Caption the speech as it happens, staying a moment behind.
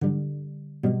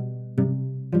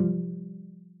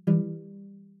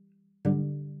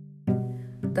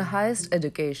The highest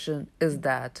education is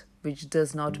that which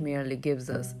does not merely gives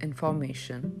us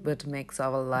information but makes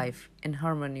our life in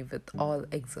harmony with all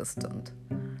existent.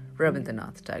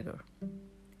 Rabindranath Tagore.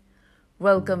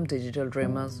 Welcome, digital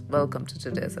dreamers. Welcome to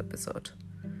today's episode.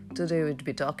 Today we'll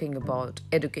be talking about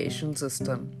education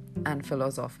system and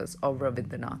philosophies of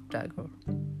Rabindranath Tagore.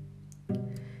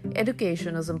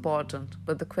 Education is important,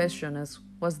 but the question is,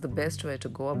 what's the best way to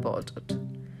go about it?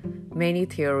 Many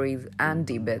theories and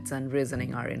debates and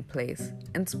reasoning are in place.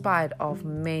 In spite of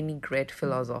many great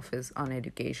philosophies on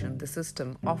education, the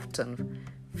system often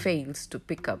fails to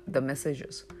pick up the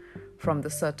messages from the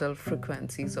subtle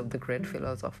frequencies of the great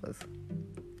philosophers.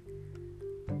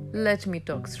 Let me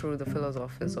talk through the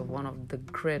philosophies of one of the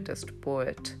greatest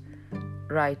poet,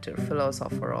 writer,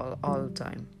 philosopher of all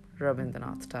time,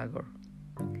 Rabindranath Tagore.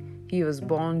 He was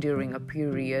born during a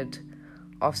period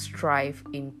of strife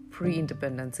in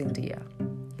pre-independence India.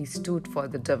 He stood for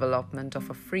the development of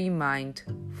a free mind,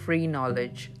 free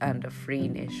knowledge, and a free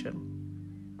nation.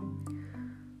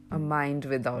 A mind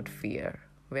without fear,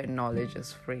 where knowledge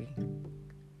is free.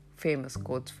 Famous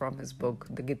quotes from his book,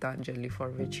 The Gitanjali, for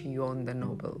which he won the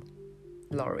Nobel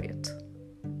laureate.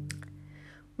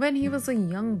 When he was a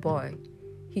young boy,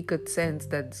 he could sense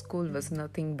that school was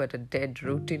nothing but a dead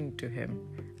routine to him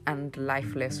and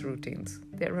lifeless routines.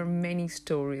 There were many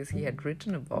stories he had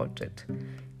written about it.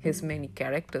 His many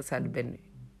characters had been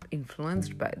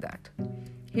influenced by that.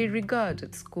 He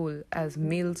regarded school as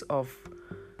meals of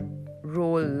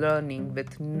role learning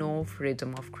with no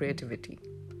freedom of creativity.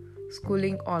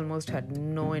 Schooling almost had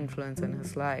no influence in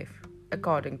his life.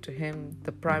 According to him,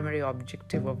 the primary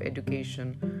objective of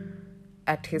education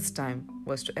at his time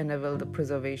was to enable the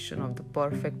preservation of the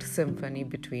perfect symphony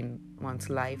between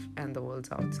one's life and the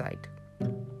world's outside.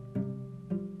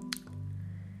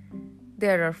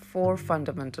 There are 4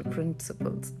 fundamental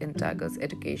principles in Tagore's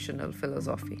educational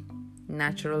philosophy: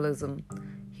 naturalism,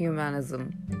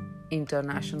 humanism,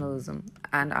 internationalism,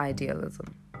 and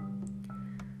idealism.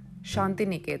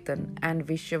 Shantiniketan and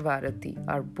Vishwabharati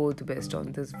are both based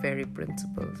on these very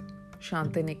principles.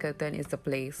 Shantiniketan is the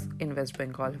place in West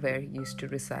Bengal where he used to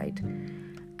reside,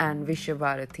 and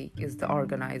Vishwabharati is the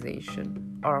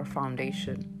organization or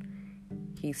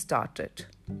foundation he started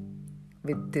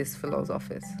with these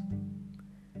philosophies.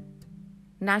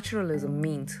 Naturalism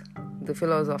means the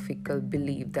philosophical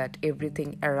belief that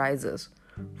everything arises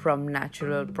from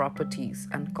natural properties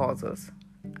and causes,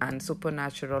 and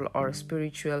supernatural or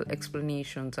spiritual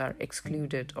explanations are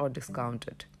excluded or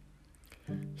discounted.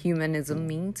 Humanism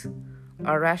means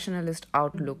a rationalist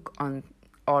outlook on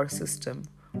or system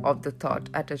of the thought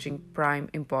attaching prime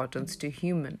importance to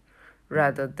human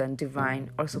rather than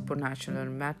divine or supernatural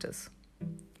matters.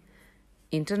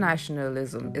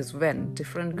 Internationalism is when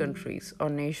different countries or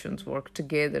nations work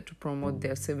together to promote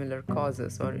their similar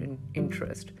causes or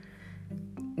interest.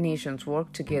 Nations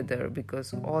work together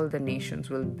because all the nations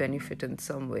will benefit in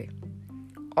some way.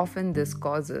 Often these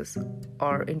causes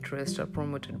or interests are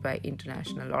promoted by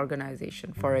international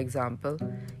organizations, for example,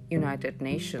 United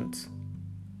Nations.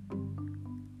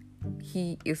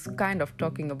 He is kind of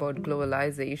talking about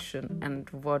globalization and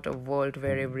what a world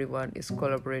where everyone is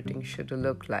collaborating should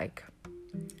look like.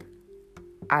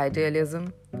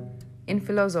 Idealism. In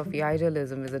philosophy,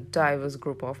 idealism is a diverse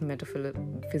group of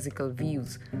metaphysical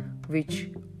views which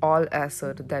all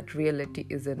assert that reality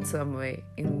is in some way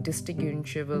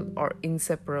indistinguishable or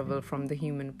inseparable from the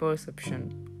human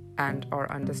perception and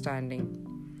or understanding.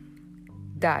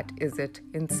 That is it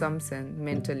in some sense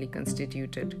mentally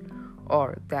constituted,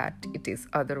 or that it is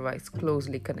otherwise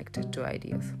closely connected to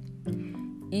ideas.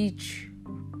 Each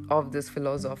of these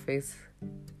philosophies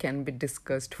can be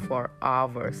discussed for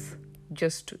hours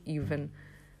just to even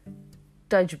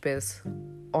touch base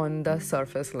on the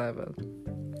surface level.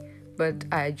 But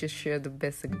I just share the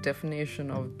basic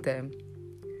definition of them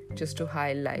just to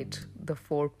highlight the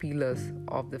 4 pillars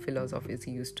of the philosophies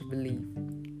he used to believe.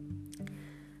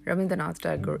 Rabindranath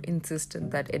Tagore insisted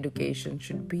that education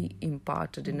should be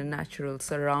imparted in natural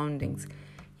surroundings.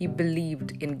 He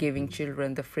believed in giving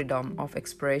children the freedom of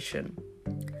expression.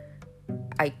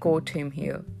 I quote him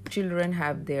here: "Children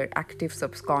have their active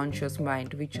subconscious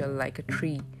mind, which, like a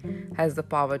tree, has the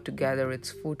power to gather its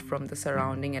food from the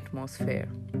surrounding atmosphere."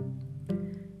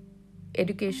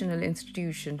 Educational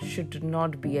institutions should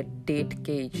not be a date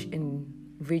cage in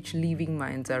which living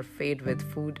minds are fed with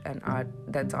food and art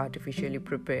that's artificially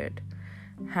prepared.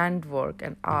 Handwork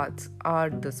and arts are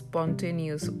the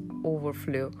spontaneous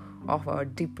overflow of our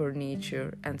deeper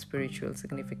nature and spiritual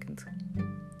significance.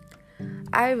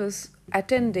 I was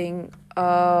attending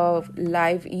a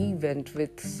live event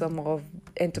with some of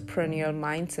entrepreneurial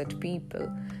mindset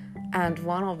people, And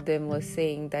one of them was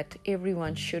saying that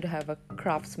everyone should have a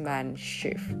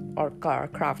craftsmanship or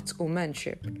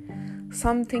craftswomanship,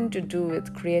 something to do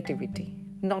with creativity.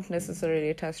 Not necessarily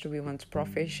it has to be one's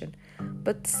profession,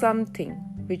 but something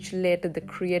which let the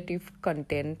creative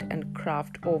content and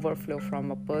craft overflow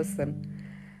from a person.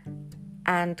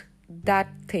 And that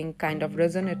thing kind of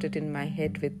resonated in my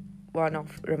head with one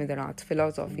of Rabindranath's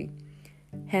philosophy.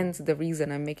 Hence the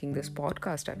reason I'm making this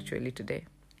podcast actually today.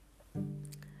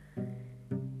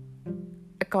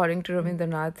 According to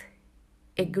Rabindranath,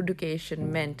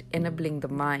 education meant enabling the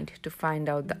mind to find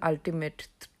out the ultimate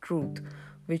truth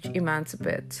which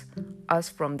emancipates us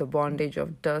from the bondage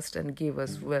of dust and gives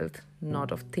us wealth,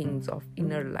 not of things of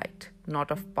inner light, not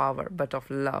of power, but of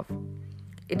love.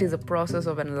 It is a process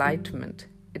of enlightenment.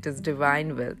 It is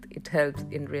divine wealth. It helps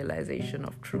in realization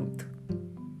of truth.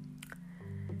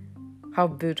 How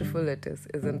beautiful it is,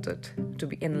 isn't it? To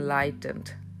be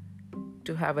enlightened,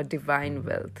 to have a divine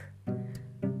wealth.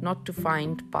 Not to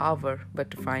find power, but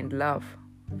to find love.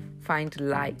 Find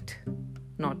light,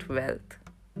 not wealth.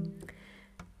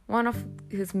 One of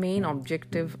his main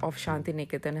objectives of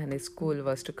Shantiniketan and his school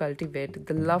was to cultivate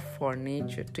the love for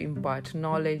nature, to impart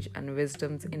knowledge and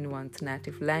wisdoms in one's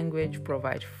native language,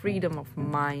 provide freedom of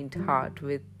mind, heart,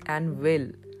 and will,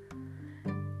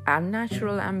 and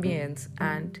natural ambience,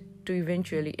 and to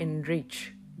eventually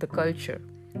enrich the culture.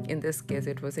 In this case,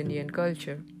 it was Indian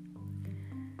culture.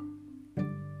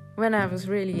 When I was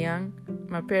really young,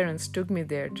 my parents took me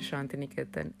there to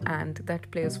Shantiniketan, and that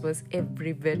place was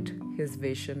every bit his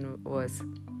vision was.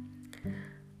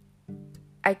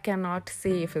 I cannot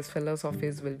say if his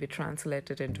philosophies will be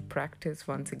translated into practice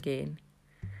once again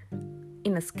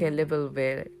in a scalable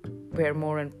way where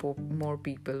more and more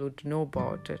people would know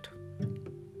about it.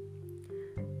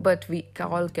 But we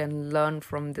all can learn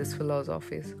from these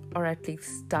philosophies, or at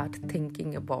least start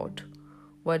thinking about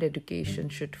what education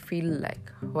should feel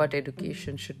like, what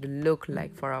education should look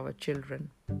like for our children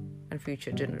and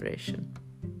future generation.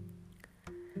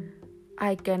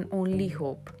 I can only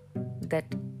hope that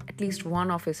at least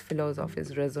one of his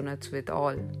philosophies resonates with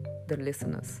all the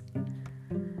listeners.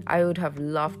 I would have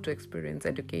loved to experience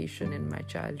education in my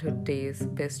childhood days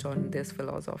based on these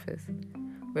philosophies,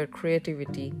 where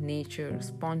creativity, nature,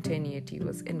 spontaneity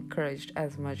was encouraged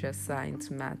as much as science,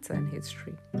 maths, and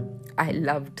history. I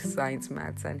loved science,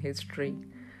 maths, and history,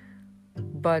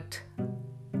 but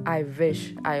I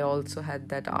wish I also had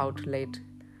that outlet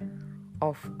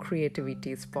of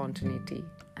creativity, spontaneity,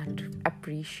 and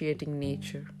appreciating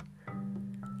nature.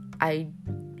 I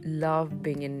love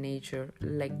being in nature.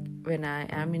 Like when I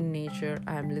am in nature,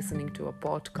 I am listening to a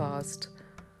podcast.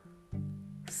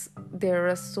 There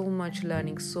is so much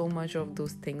learning, so much of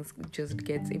those things just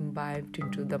gets imbibed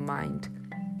into the mind.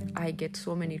 I get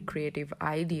so many creative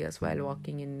ideas while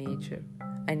walking in nature.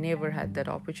 I never had that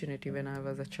opportunity when I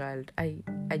was a child. I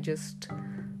just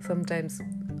sometimes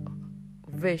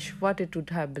wish what it would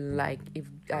have been like if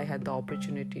I had the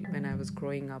opportunity when I was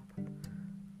growing up.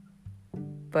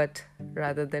 But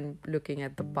rather than looking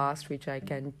at the past, which I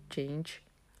can change,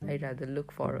 I rather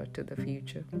look forward to the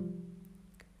future.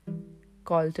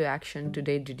 Call to action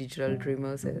today to digital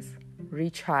dreamers is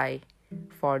reach high,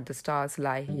 for the stars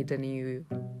lie hidden in you.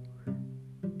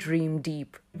 Dream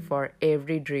deep, for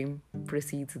every dream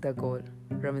precedes the goal.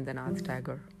 Rabindranath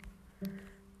Tagore.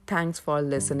 Thanks for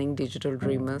listening, digital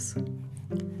dreamers.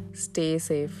 Stay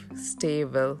safe, stay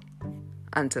well.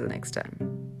 Until next time.